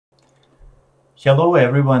Hello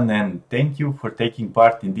everyone, and thank you for taking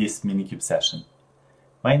part in this Minikube session.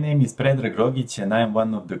 My name is Predrag Rogic and I am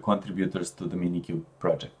one of the contributors to the Minikube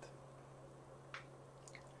project.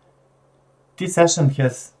 This session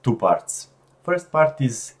has two parts. First part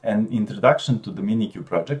is an introduction to the Minikube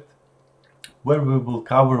project, where we will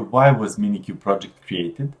cover why was Minikube project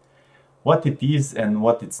created, what it is and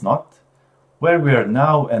what it's not, where we are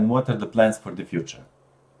now and what are the plans for the future.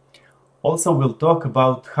 Also, we'll talk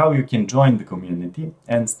about how you can join the community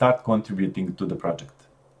and start contributing to the project.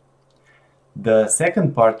 The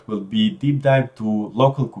second part will be deep dive to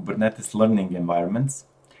local Kubernetes learning environments,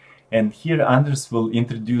 and here Anders will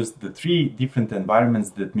introduce the three different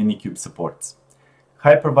environments that Minikube supports: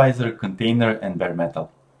 Hypervisor, Container, and Bare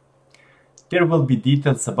Metal. There will be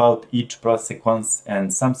details about each pro sequence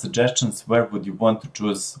and some suggestions where would you want to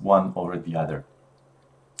choose one over the other.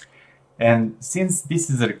 And since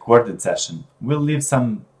this is a recorded session, we'll leave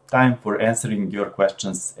some time for answering your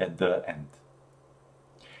questions at the end.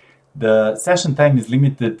 The session time is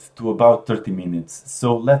limited to about 30 minutes,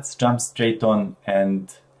 so let's jump straight on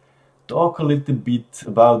and talk a little bit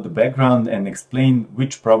about the background and explain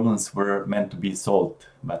which problems were meant to be solved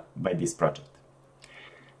by this project.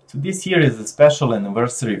 So this year is a special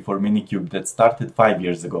anniversary for Minikube that started 5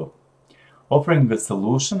 years ago, offering a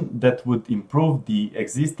solution that would improve the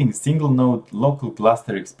existing single-node local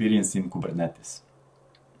cluster experience in Kubernetes.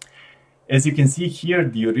 As you can see here,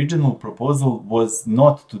 the original proposal was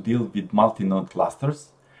not to deal with multi-node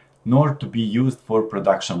clusters, nor to be used for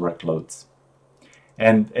production workloads.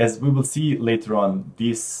 And as we will see later on,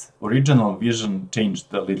 this original vision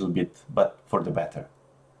changed a little bit, but for the better.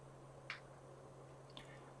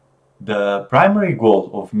 The primary goal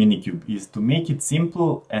of Minikube is to make it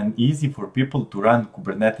simple and easy for people to run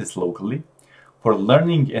Kubernetes locally for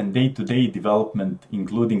learning and day-to-day development,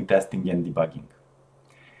 including testing and debugging.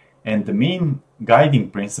 And the main guiding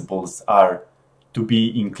principles are to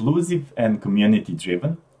be inclusive and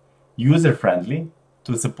community-driven, user-friendly,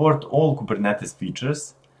 to support all Kubernetes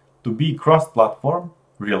features, to be cross-platform,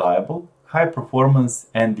 reliable, high-performance,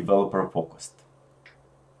 and developer-focused.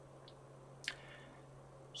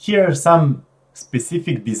 Here are some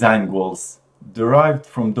specific design goals derived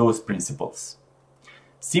from those principles.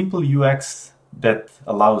 Simple UX that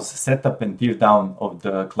allows setup and teardown of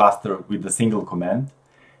the cluster with a single command,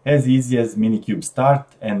 as easy as Minikube start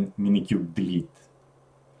and Minikube delete.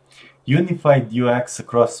 Unified UX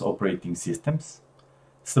across operating systems.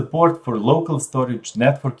 Support for local storage,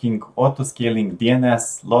 networking, auto-scaling,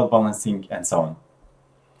 DNS, load balancing, and so on.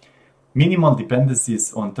 Minimal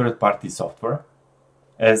dependencies on third-party software,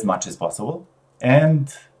 as much as possible,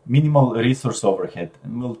 and minimal resource overhead,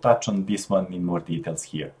 and we'll touch on this one in more details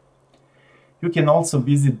here. You can also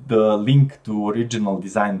visit the link to original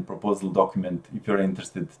design proposal document if you're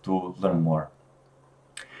interested to learn more.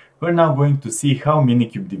 We're now going to see how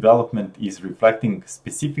Minikube development is reflecting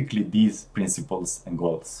specifically these principles and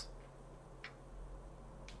goals.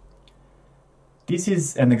 This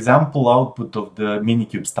is an example output of the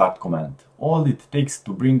Minikube start command. All it takes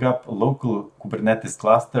to bring up a local Kubernetes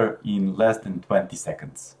cluster in less than 20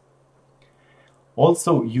 seconds.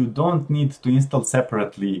 Also, you don't need to install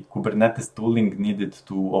separately Kubernetes tooling needed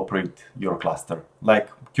to operate your cluster, like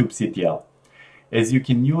kubectl, as you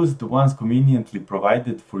can use the ones conveniently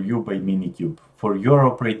provided for you by Minikube for your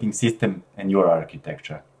operating system and your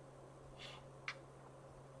architecture.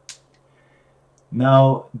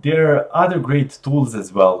 Now, there are other great tools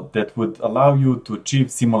as well that would allow you to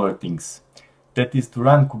achieve similar things. That is to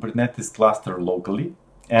run Kubernetes cluster locally,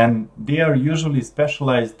 and they are usually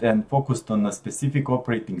specialized and focused on a specific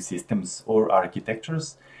operating systems or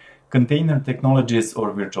architectures, container technologies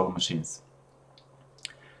or virtual machines.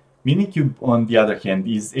 Minikube, on the other hand,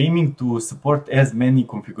 is aiming to support as many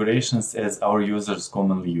configurations as our users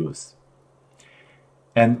commonly use.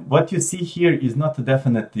 And what you see here is not a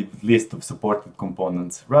definitive list of supported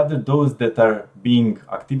components, rather those that are being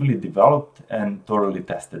actively developed and thoroughly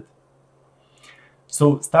tested.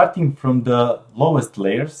 So starting from the lowest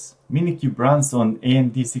layers, Minikube runs on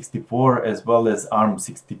AMD 64 as well as ARM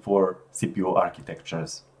 64 CPU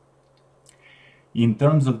architectures. In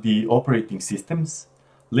terms of the operating systems,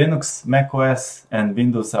 Linux, macOS, and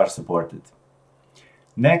Windows are supported.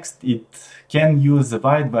 Next, it can use a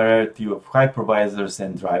wide variety of hypervisors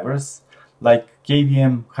and drivers like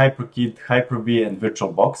KVM, HyperKit, Hyper-V, and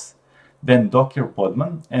VirtualBox, then Docker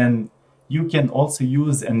Podman, and you can also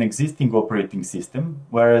use an existing operating system,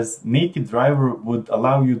 whereas native driver would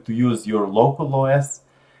allow you to use your local OS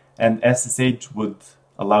and SSH would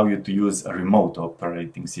allow you to use a remote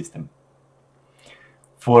operating system.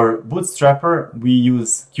 For Bootstrapper, we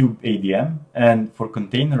use kubeadm, and for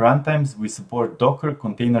container runtimes, we support Docker,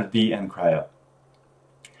 Containerd, and CRI-O.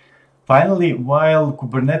 Finally, while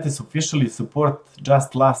Kubernetes officially supports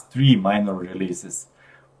just last 3 minor releases,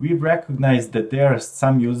 we recognize that there are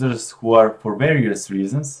some users who are, for various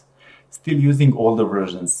reasons, still using older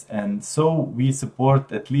versions, and so we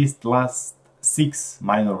support at least last 6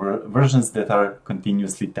 minor versions that are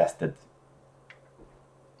continuously tested.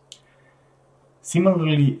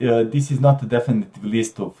 Similarly, this is not a definitive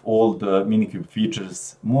list of all the Minikube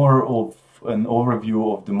features, more of an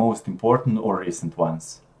overview of the most important or recent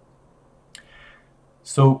ones.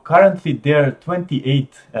 So currently there are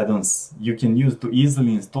 28 add-ons you can use to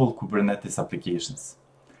easily install Kubernetes applications.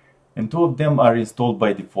 And 2 of them are installed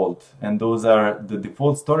by default, and those are the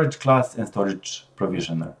default storage class and storage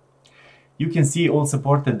provisioner. You can see all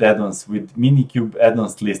supported add-ons with Minikube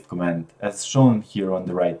add-ons list command, as shown here on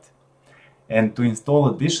the right. And to install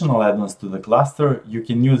additional add-ons to the cluster, you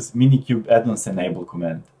can use Minikube add-ons enable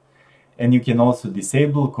command. And you can also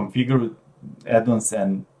disable, configure add-ons,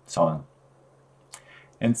 and so on.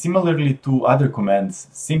 And similarly to other commands,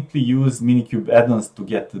 simply use Minikube add-ons to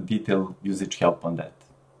get the detailed usage help on that.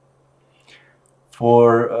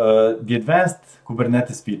 For the advanced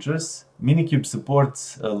Kubernetes features, Minikube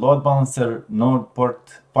supports a load balancer, node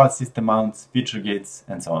port, path system mounts, feature gates,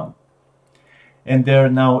 and so on. And there are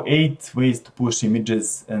now 8 ways to push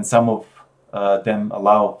images, and some of them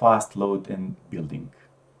allow fast load and building.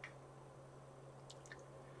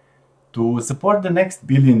 To support the next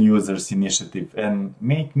billion users initiative and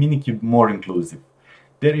make Minikube more inclusive,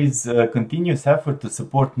 there is a continuous effort to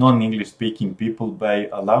support non-English speaking people by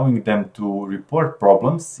allowing them to report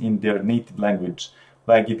problems in their native language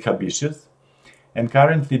via GitHub issues, and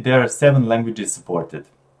currently there are 7 languages supported.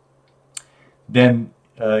 Then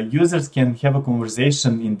users can have a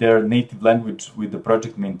conversation in their native language with the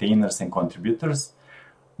project maintainers and contributors,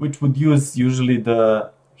 which would use usually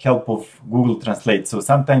the help of Google Translate. So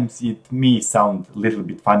sometimes it may sound a little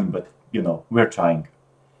bit funny, but you know, we're trying.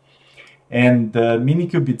 And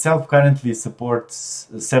Minikube itself currently supports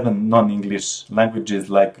 7 non-English languages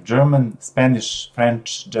like German, Spanish,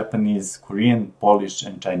 French, Japanese, Korean, Polish,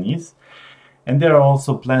 and Chinese. And there are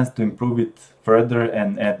also plans to improve it further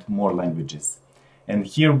and add more languages. And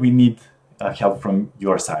here we need help from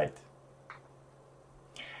your side.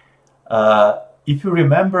 If you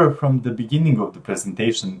remember from the beginning of the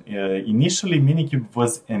presentation, initially Minikube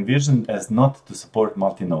was envisioned as not to support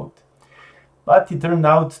multi-node. But it turned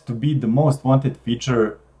out to be the most wanted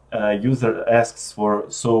feature user asks for,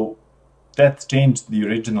 so that changed the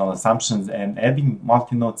original assumptions and adding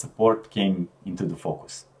multi-node support came into the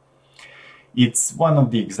focus. It's one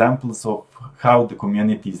of the examples of how the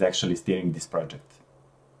community is actually steering this project.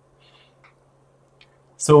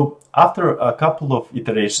 So after a couple of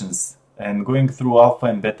iterations and going through alpha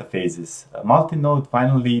and beta phases, multi-node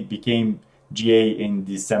finally became GA in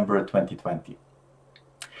December 2020.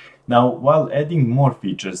 Now, while adding more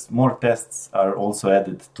features, more tests are also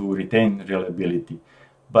added to retain reliability,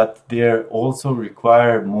 but they also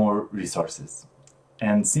require more resources.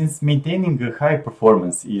 And since maintaining a high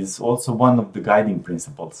performance is also one of the guiding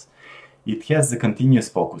principles, it has a continuous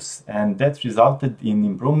focus, and that resulted in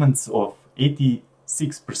improvements of 86%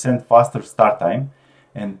 faster start time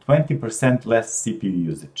and 20% less CPU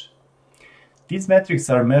usage. These metrics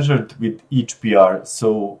are measured with each PR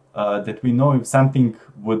so that we know if something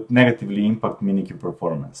would negatively impact Minikube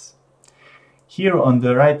performance. Here on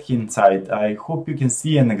the right hand side, I hope you can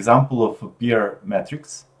see an example of a PR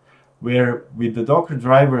metrics where with the Docker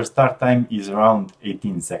driver start time is around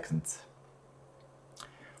 18 seconds.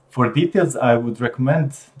 For details, I would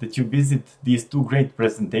recommend that you visit these 2 great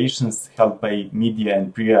presentations held by Media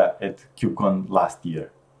and Priya at KubeCon last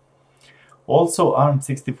year. Also,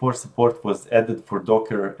 ARM64 support was added for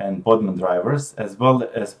Docker and Podman drivers, as well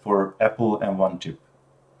as for Apple M1 chip.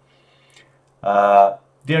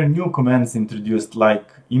 There are new commands introduced like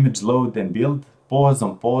image load and build, pause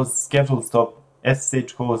on pause, schedule stop,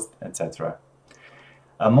 SSH host, etc.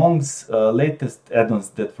 Amongst latest add-ons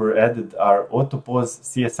that were added are autopause,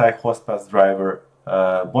 CSI hostpass driver,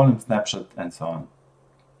 volume snapshot, and so on.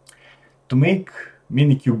 To make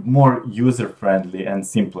Minikube more user-friendly and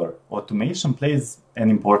simpler, automation plays an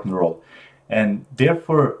important role, and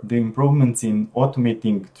therefore the improvements in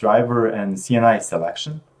automating driver and CNI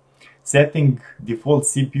selection, setting default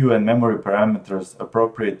CPU and memory parameters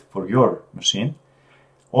appropriate for your machine,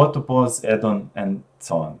 autopause add-on, and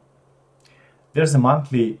so on. There's a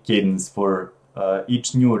monthly cadence for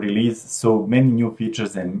each new release, so many new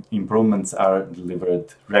features and improvements are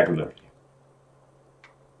delivered regularly.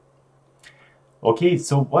 Okay,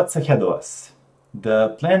 so what's ahead of us? The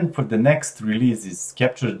plan for the next release is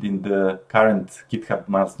captured in the current GitHub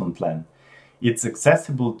milestone plan. It's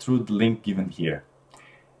accessible through the link given here.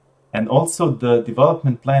 And also the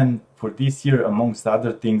development plan for this year, amongst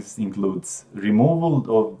other things, includes removal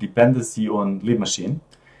of dependency on libmachine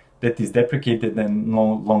that is deprecated and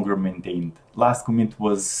no longer maintained. Last commit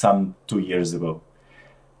was some 2 years ago.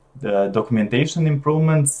 The documentation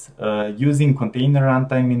improvements using container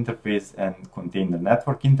runtime interface and container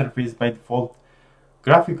network interface by default,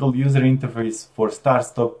 graphical user interface for start,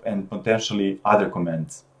 stop, and potentially other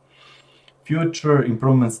commands. Future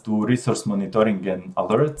improvements to resource monitoring and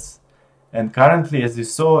alerts. And currently, as you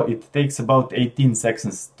saw, it takes about 18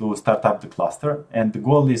 seconds to start up the cluster, and the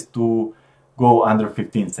goal is to go under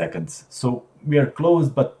 15 seconds. So we are close,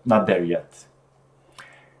 but not there yet.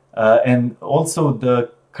 And also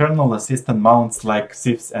the kernel assistant mounts like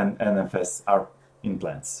CIFS and NFS are in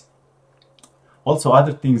plans. Also,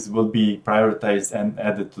 other things will be prioritized and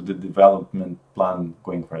added to the development plan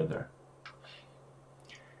going further.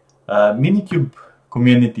 Minikube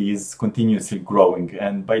community is continuously growing,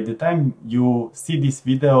 and by the time you see this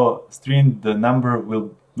video streamed, the number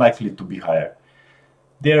will likely to be higher.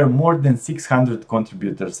 There are more than 600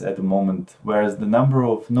 contributors at the moment, whereas the number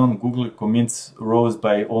of non-Google commits rose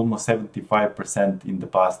by almost 75% in the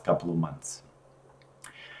past couple of months.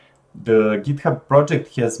 The GitHub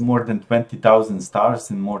project has more than 20,000 stars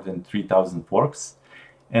and more than 3,000 forks,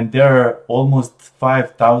 and there are almost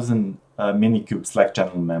 5,000 Minikube Slack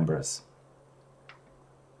channel members.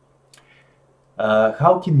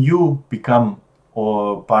 How can you become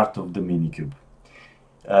part of the Minikube?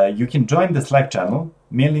 You can join the Slack channel,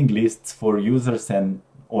 mailing lists for users and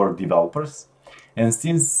or developers. And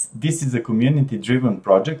since this is a community-driven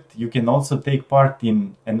project, you can also take part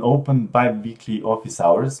in an open bi-weekly office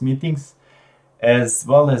hours meetings, as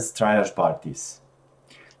well as triage parties.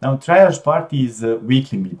 Now, triage party is a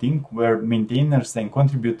weekly meeting where maintainers and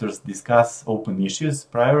contributors discuss open issues,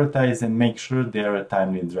 prioritize, and make sure they are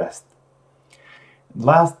timely addressed.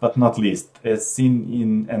 Last but not least, as seen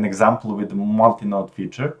in an example with the multi-node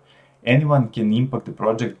feature, anyone can impact the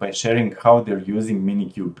project by sharing how they're using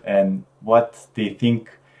Minikube and what they think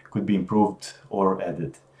could be improved or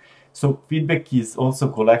added. So feedback is also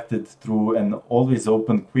collected through an always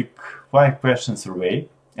open quick 5-question survey,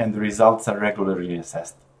 and the results are regularly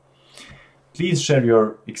assessed. Please share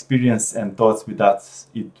your experience and thoughts with us,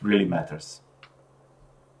 it really matters.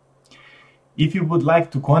 If you would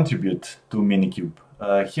like to contribute to Minikube,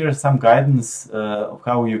 here are some guidance of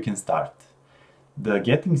how you can start. The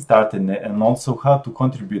getting started and also how to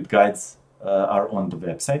contribute guides are on the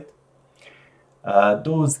website.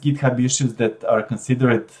 Those GitHub issues that are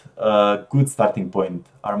considered a good starting point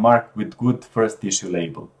are marked with good first issue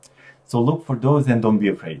label. So look for those and don't be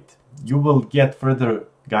afraid. You will get further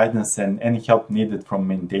guidance and any help needed from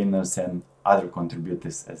maintainers and other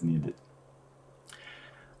contributors as needed.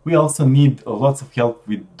 We also need lots of help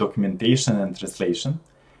with documentation and translation,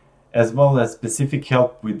 as well as specific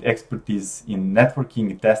help with expertise in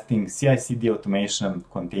networking, testing, CI/CD automation,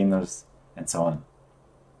 containers, and so on.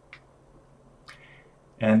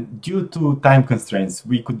 And due to time constraints,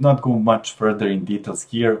 we could not go much further in details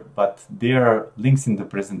here, but there are links in the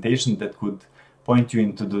presentation that could point you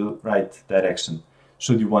into the right direction,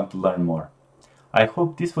 should you want to learn more. I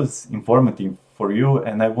hope this was informative for you,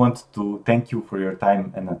 and I want to thank you for your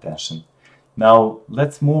time and attention. Now,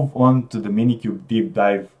 let's move on to the Minikube deep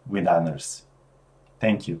dive with Anders.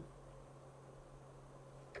 Thank you.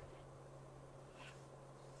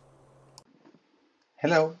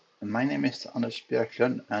 Hello, my name is Anders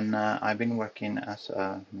Björklund, and I've been working as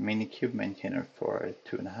a Minikube maintainer for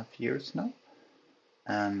 2.5 years now.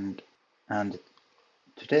 And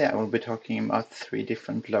today I will be talking about 3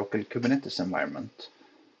 different local Kubernetes environments: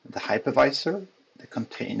 the Hypervisor, the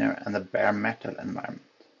container, and the bare metal environment.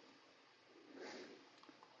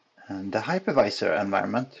 And the Hypervisor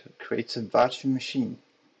environment creates a virtual machine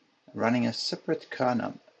running a separate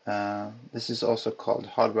kernel. This is also called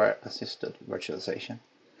hardware-assisted virtualization.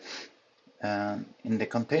 In the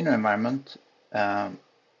container environment,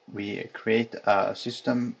 we create a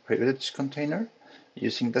system privilege container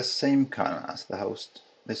using the same kernel as the host.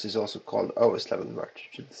 This is also called OS-level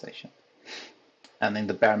virtualization. And in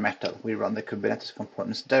the bare metal, we run the Kubernetes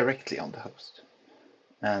components directly on the host.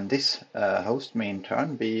 And this host may in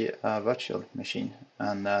turn be a virtual machine,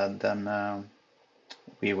 and then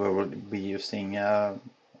we will be using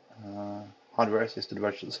hardware-assisted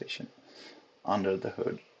virtualization under the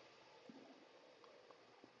hood.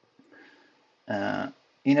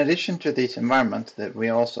 In addition to this environment, that we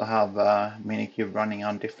also have Minikube running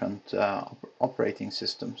on different operating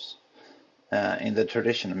systems. in the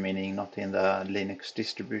traditional meaning, not in the Linux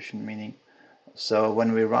distribution meaning. So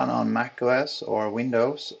when we run on Mac OS or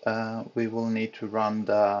Windows, we will need to run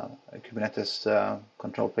the Kubernetes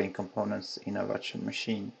control plane components in a virtual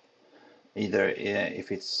machine, either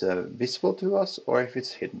if it's visible to us or if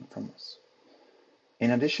it's hidden from us.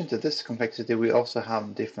 In addition to this complexity, we also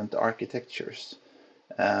have different architectures.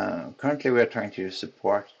 Currently, we are trying to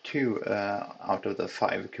support 2 out of the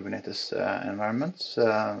 5 Kubernetes environments,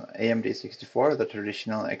 AMD 64, the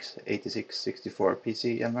traditional x86 64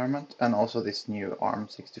 PC environment, and also this new ARM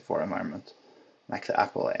 64 environment, like the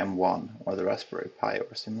Apple M1 or the Raspberry Pi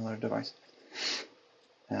or similar device.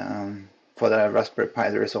 For the Raspberry Pi,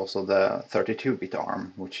 there is also the 32-bit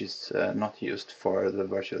ARM, which is not used for the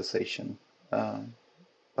virtualization,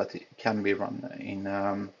 but it can be run in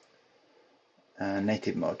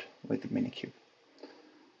native mode with the Minikube.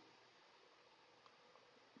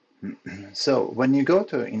 So when you go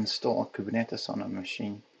to install Kubernetes on a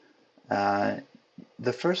machine,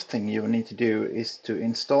 the first thing you need to do is to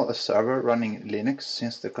install a server running Linux,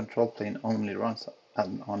 since the control plane only runs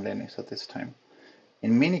on Linux at this time.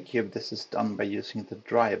 In Minikube, this is done by using the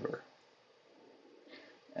driver.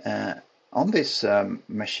 On this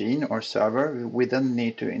machine or server, we then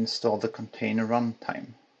need to install the container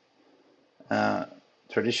runtime.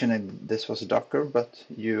 Traditionally, this was Docker, but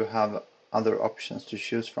you have other options to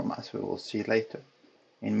choose from, as we will see later.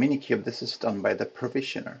 In Minikube, this is done by the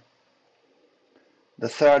provisioner. The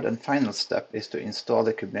third and final step is to install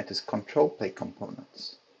the Kubernetes control plane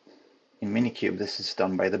components. In Minikube, this is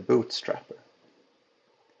done by the bootstrapper.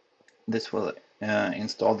 This will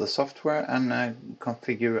install the software and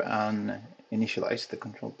configure and initialize the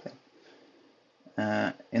control plane.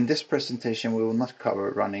 In this presentation, we will not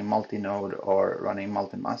cover running multi-node or running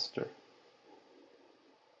multi-master.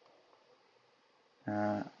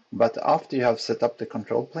 But after you have set up the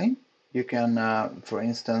control plane, you can, for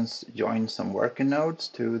instance, join some worker nodes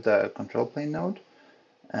to the control plane node.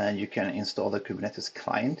 You can install the Kubernetes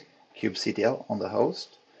client, kubectl, on the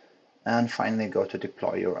host, and finally go to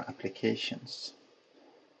deploy your applications.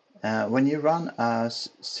 When you run a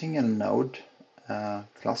single node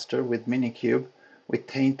cluster with Minikube, we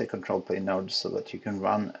taint the control plane node so that you can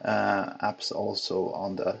run apps also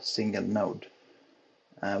on the single node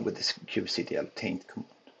with this kubectl taint command.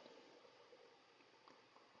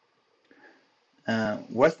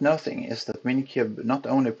 Worth noting is that Minikube not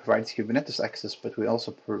only provides Kubernetes access, but we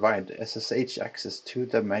also provide SSH access to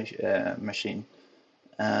the machine,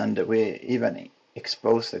 and we even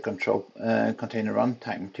expose the container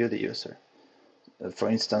runtime to the user, for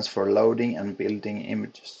instance, for loading and building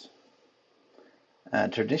images.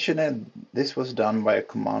 Traditionally, this was done by a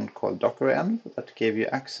command called dockerenv that gave you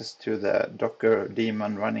access to the Docker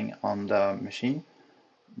daemon running on the machine.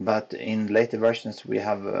 But in later versions, we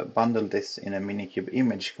have bundled this in a Minikube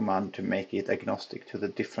image command to make it agnostic to the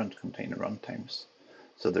different container runtimes.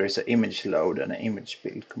 So there is an image load and an image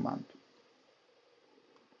build command.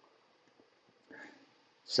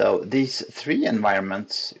 So these 3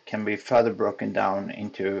 environments can be further broken down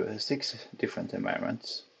into 6 different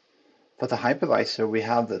environments. For the hypervisor, we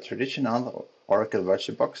have the traditional Oracle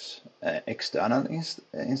VirtualBox external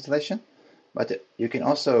installation, but you can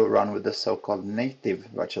also run with the so-called native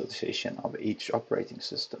virtualization of each operating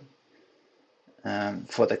system.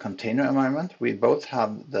 For the container environment, we both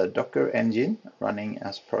have the Docker engine running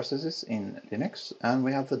as processes in Linux, and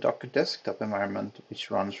we have the Docker desktop environment,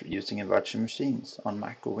 which runs using virtual machines on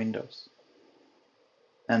Mac or Windows.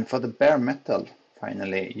 And for the bare metal,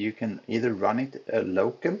 finally, you can either run it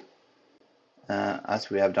local, as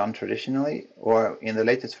we have done traditionally, or in the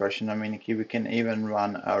latest version of Minikube, we can even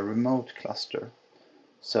run a remote cluster,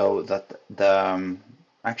 so that the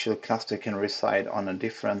actual cluster can reside on a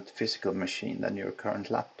different physical machine than your current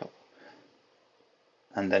laptop.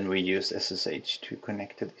 And then we use SSH to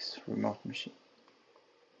connect to this remote machine.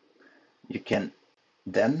 You can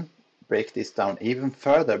then break this down even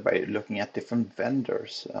further by looking at different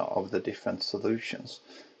vendors of the different solutions.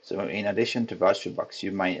 So in addition to VirtualBox,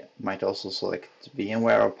 you might also select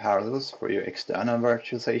VMware or Parallels for your external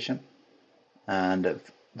virtualization. And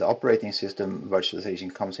the operating system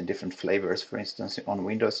virtualization comes in different flavors. For instance, on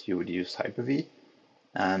Windows, you would use Hyper-V.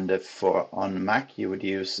 And on Mac, you would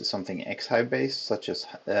use something X-Hive based, such as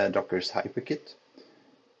Docker's HyperKit.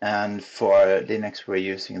 And for Linux, we're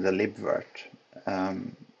using the libvirt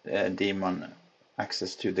daemon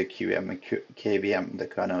access to the QEM and KVM, the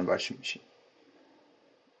kernel virtual machine.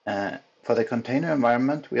 For the container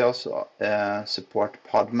environment, we also support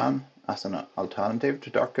Podman as an alternative to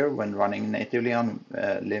Docker when running natively on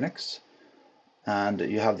Linux. And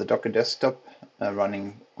you have the Docker desktop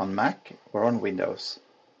running on Mac or on Windows.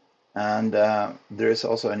 And there is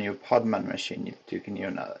also a new Podman machine that you can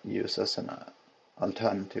use as an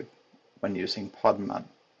alternative when using Podman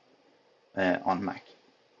on Mac.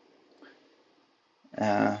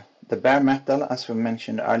 The bare metal, as we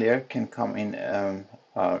mentioned earlier, can come in a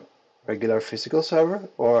regular physical server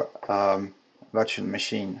or virtual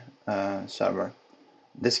machine server.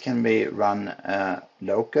 This can be run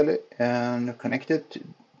locally and connected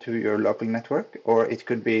to your local network, or it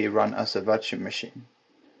could be run as a virtual machine.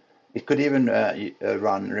 It could even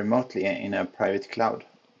run remotely in a private cloud.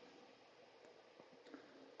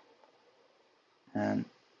 And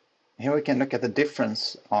here we can look at the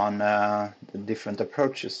difference on the different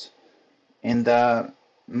approaches. In the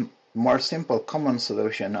more simple common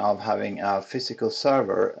solution of having a physical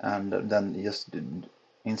server and then just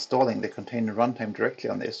installing the container runtime directly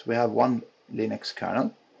on this, we have one Linux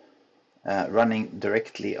kernel running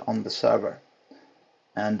directly on the server.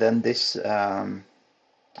 And then this container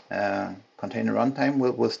runtime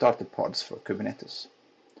will start the pods for Kubernetes.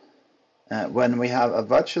 When we have a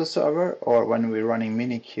virtual server or when we're running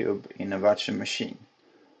Minikube in a virtual machine,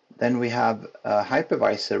 then we have a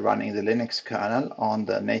hypervisor running the Linux kernel on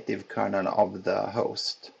the native kernel of the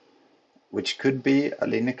host, which could be a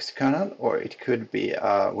Linux kernel or it could be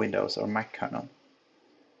a Windows or Mac kernel.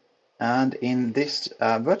 And in this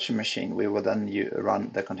virtual machine, we will then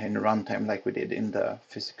run the container runtime like we did in the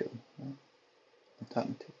physical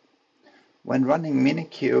alternative. When running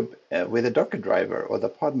Minikube with a Docker driver or the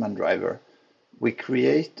Podman driver, we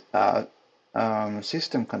create a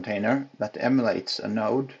system container that emulates a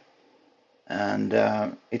node, and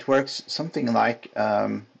it works something like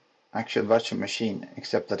actual virtual machine,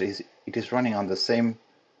 except that it is running on the same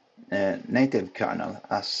native kernel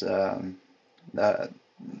as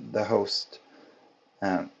the host,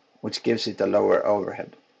 which gives it a lower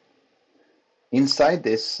overhead. Inside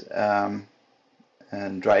this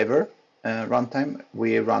driver runtime,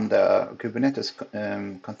 we run the Kubernetes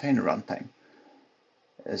container runtime.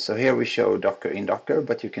 So here we show Docker in Docker,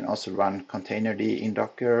 but you can also run containerd in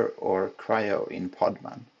Docker or cryo in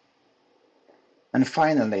Podman. And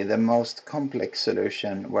finally, the most complex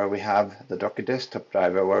solution where we have the Docker desktop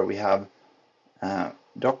driver, where we have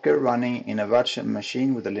Docker running in a virtual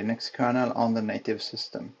machine with a Linux kernel on the native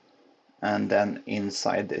system. And then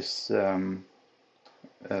inside this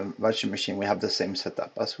virtual machine, we have the same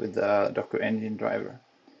setup as with the Docker engine driver.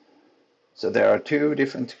 So there are two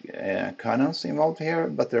different kernels involved here,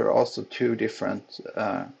 but there are also two different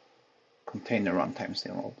container runtimes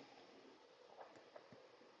involved.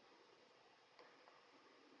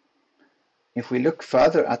 If we look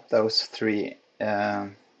further at those three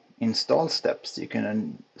install steps, you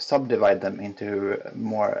can subdivide them into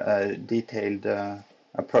more detailed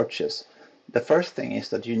approaches. The first thing is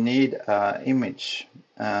that you need an image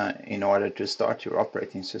in order to start your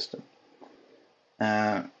operating system.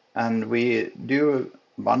 And we do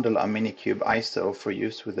bundle a Minikube ISO for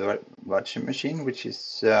use with the virtual machine, which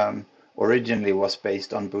is originally was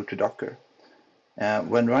based on boot to Docker.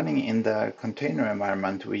 When running in the container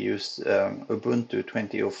environment, we use Ubuntu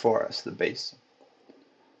 20.04 as the base.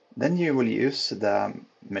 Then you will use the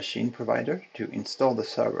machine provider to install the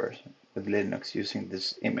server with Linux using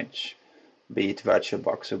this image, be it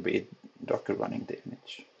VirtualBox or be it Docker running the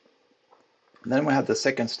image. Then we have the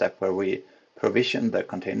second step where we provision the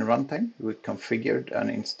container runtime. We configured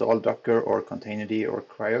and installed Docker or containerd or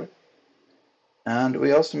cryo. And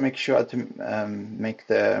we also make sure to make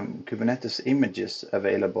the Kubernetes images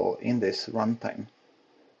available in this runtime.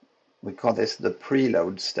 We call this the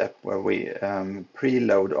preload step, where we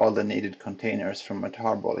preload all the needed containers from a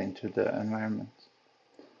tarball into the environment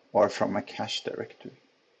or from a cache directory.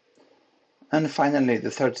 And finally,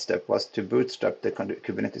 the third step was to bootstrap the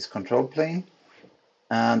Kubernetes control plane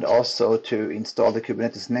and also to install the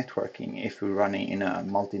Kubernetes networking if we're running in a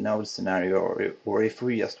multi-node scenario or if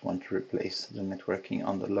we just want to replace the networking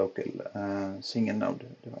on the local single node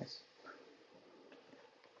device.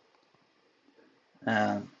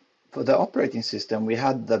 For the operating system, we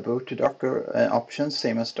had the boot to Docker option,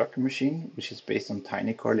 same as Docker machine, which is based on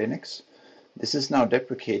TinyCore Linux. This is now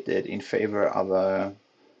deprecated in favor of a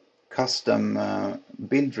custom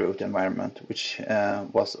build root environment, which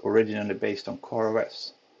was originally based on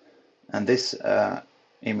CoreOS. And this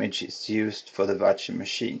image is used for the virtual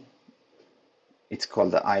machine. It's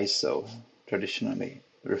called the ISO, traditionally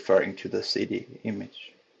referring to the CD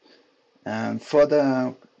image. For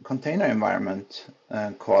the container environment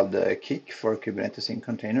called Kik for Kubernetes in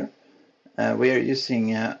Container, we are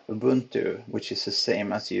using Ubuntu, which is the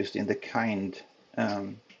same as used in the kind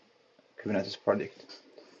Kubernetes project.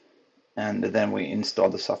 And then we install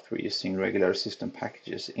the software using regular system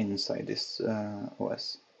packages inside this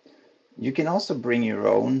OS. You can also bring your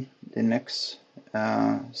own Linux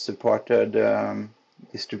supported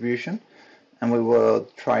distribution, and we will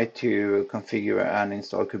try to configure and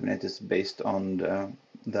install Kubernetes based on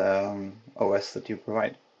the OS that you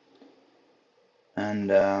provide. And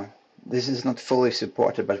this is not fully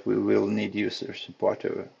supported, but we will need user support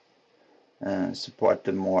to support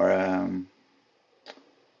the more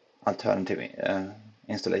alternative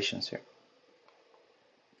installations here.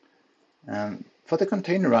 For the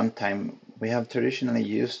container runtime, we have traditionally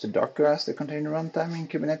used Docker as the container runtime in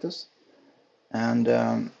Kubernetes, and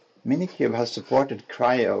Minikube has supported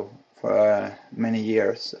CRI-O for many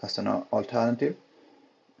years as an alternative.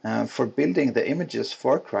 For building the images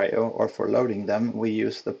for CRI-O or for loading them, we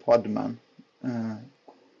use the Podman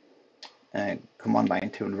command line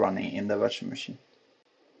tool running in the virtual machine.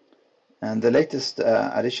 And the latest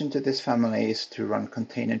addition to this family is to run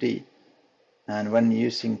containerd. And when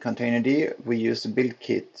using containerd, we use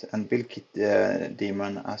BuildKit and BuildKit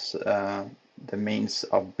daemon as the means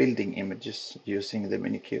of building images using the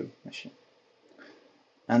Minikube machine.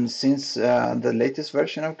 And since the latest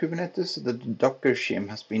version of Kubernetes, the Docker shim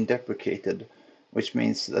has been deprecated, which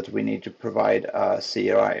means that we need to provide a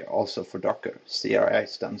CRI also for Docker. CRI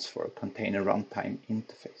stands for Container Runtime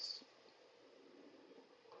Interface.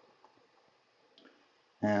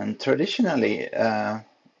 And traditionally,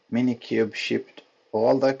 Minikube shipped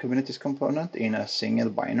all the Kubernetes components in a single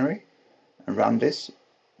binary and run this,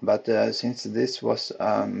 but since this was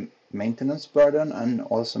maintenance burden and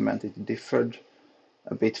also meant it differed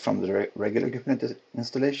a bit from the regular Kubernetes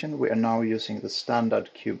installation, we are now using the standard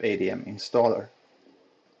kubeadm installer.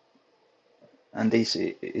 And this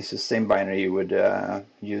is the same binary you would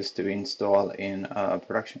use to install in a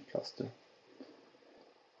production cluster.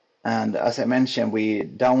 And as I mentioned, we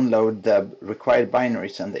download the required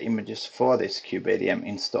binaries and the images for this kubeadm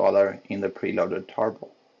installer in the preloaded tarball.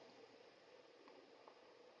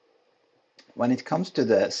 When it comes to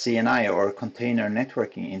the CNI or container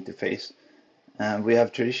networking interface, we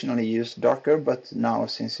have traditionally used Docker, but now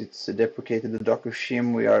since it's deprecated the Docker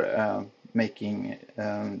shim, we are making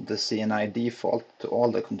the CNI default to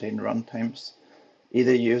all the container runtimes,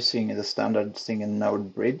 either using the standard single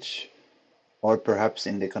node bridge, or perhaps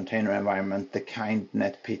in the container environment, the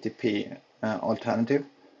kindnet PTP alternative.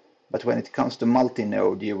 But when it comes to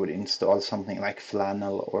multi-node, you would install something like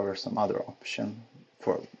Flannel or some other option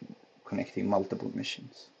for connecting multiple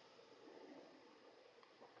machines.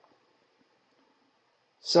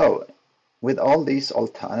 So, with all these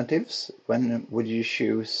alternatives, when would you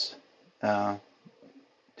choose to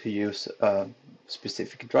use a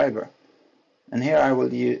specific driver? And here I will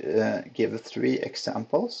give 3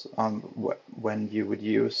 examples on when you would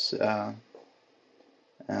use a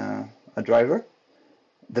driver.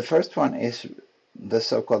 The first one is the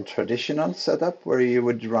so-called traditional setup, where you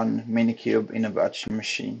would run Minikube in a virtual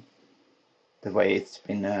machine, the way it's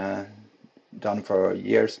been done for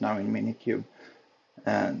years now in Minikube.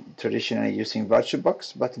 Traditionally using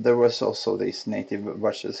VirtualBox, but there was also these native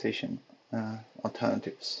virtualization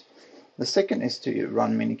alternatives. The second is to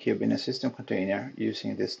run Minikube in a system container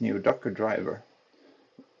using this new Docker driver.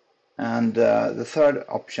 And the third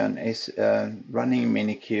option is running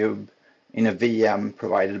Minikube in a VM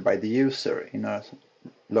provided by the user in a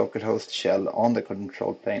localhost shell on the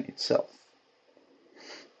control plane itself.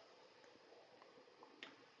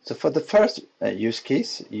 So for the first use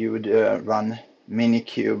case, you would run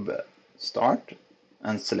Minikube start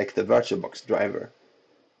and select the VirtualBox driver.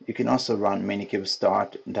 You can also run Minikube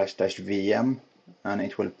start --VM and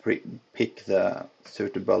it will pick the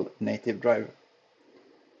suitable native driver.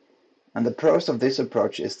 And the pros of this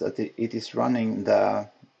approach is that it is running the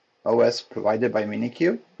OS provided by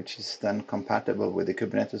Minikube, which is then compatible with the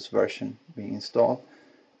Kubernetes version we install,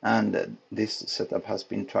 and this setup has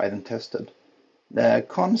been tried and tested. The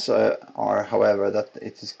cons are, however, that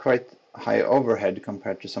it is quite high overhead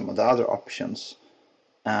compared to some of the other options,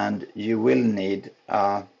 and you will need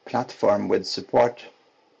a platform with support,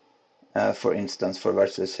 for instance, for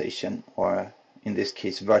virtualization, or in this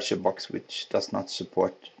case VirtualBox, which does not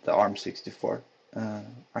support the ARM64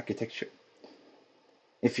 architecture.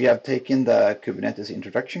 If you have taken the Kubernetes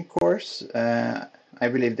introduction course, I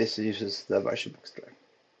believe this uses the VirtualBox driver.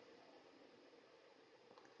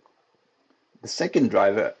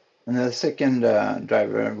 The second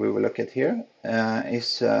driver we will look at here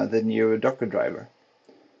is the new Docker driver.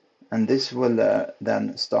 And this will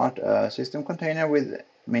then start a system container with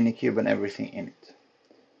Minikube and everything in it.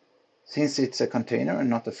 Since it's a container and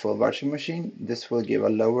not a full virtual machine, this will give a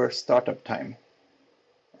lower startup time.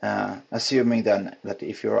 Assuming then that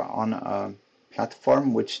if you're on a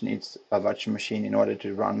platform which needs a virtual machine in order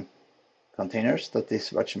to run containers that this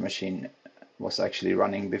virtual machine was actually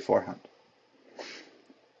running beforehand.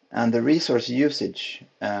 And the resource usage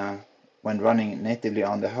when running natively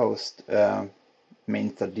on the host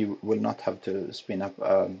means that you will not have to spin up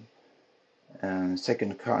a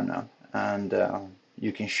second kernel, and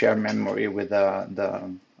you can share memory with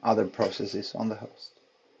the other processes on the host.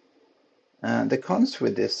 The cons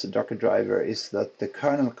with this Docker driver is that the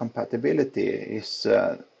kernel compatibility is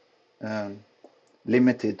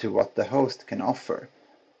limited to what the host can offer.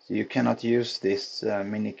 So you cannot use this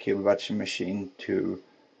Minikube virtual machine to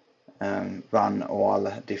run all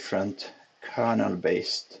different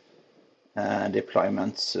kernel-based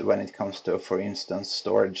deployments when it comes to, for instance,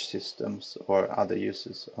 storage systems or other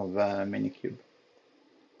uses of Minikube.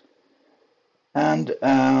 And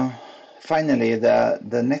finally, the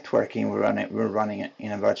networking we're running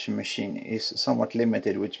in a virtual machine is somewhat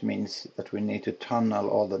limited, which means that we need to tunnel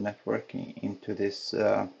all the networking into this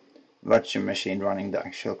virtual machine running the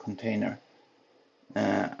actual container,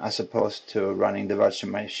 as opposed to running the virtual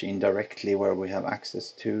machine directly where we have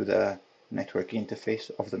access to the network interface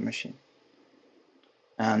of the machine.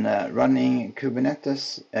 And running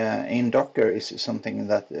Kubernetes in Docker is something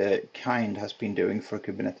that Kind has been doing for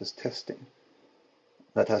Kubernetes testing,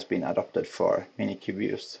 that has been adopted for Minikube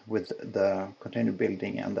use with the container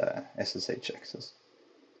building and the SSH access.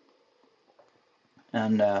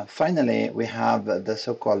 And finally, we have the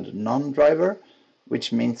so-called non-driver,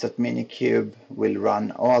 which means that Minikube will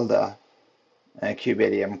run all the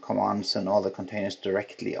kubeadm commands and all the containers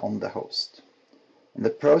directly on the host. And the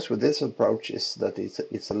pros with this approach is that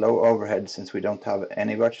it's a low overhead, since we don't have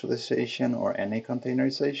any virtualization or any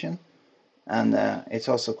containerization. And it's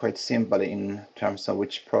also quite simple in terms of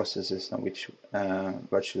which processes and which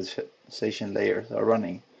virtualization layers are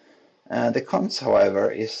running. The cons, however,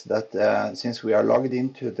 is that since we are logged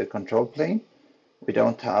into the control plane, we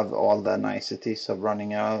don't have all the niceties of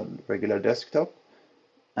running a regular desktop.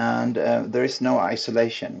 And there is no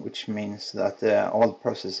isolation, which means that all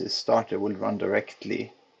processes started will run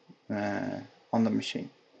directly on the machine.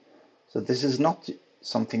 So this is not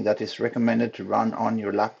something that is recommended to run on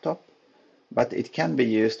your laptop, but it can be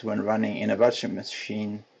used when running in a virtual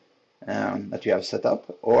machine that you have set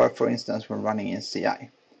up, or for instance when running in CI.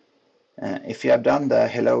 If you have done the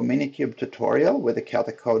Hello Minikube tutorial with the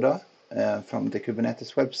Katacoda from the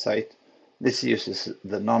Kubernetes website, this uses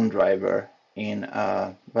the non-driver in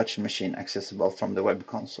a virtual machine accessible from the web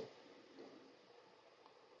console.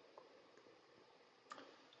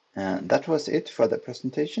 And that was it for the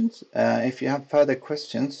presentations. If you have further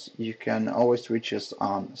questions, you can always reach us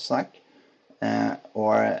on Slack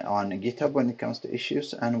or on GitHub when it comes to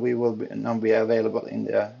issues, and we will now be available in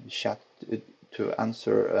the chat to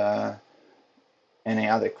answer any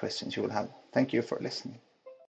other questions you will have. Thank you for listening.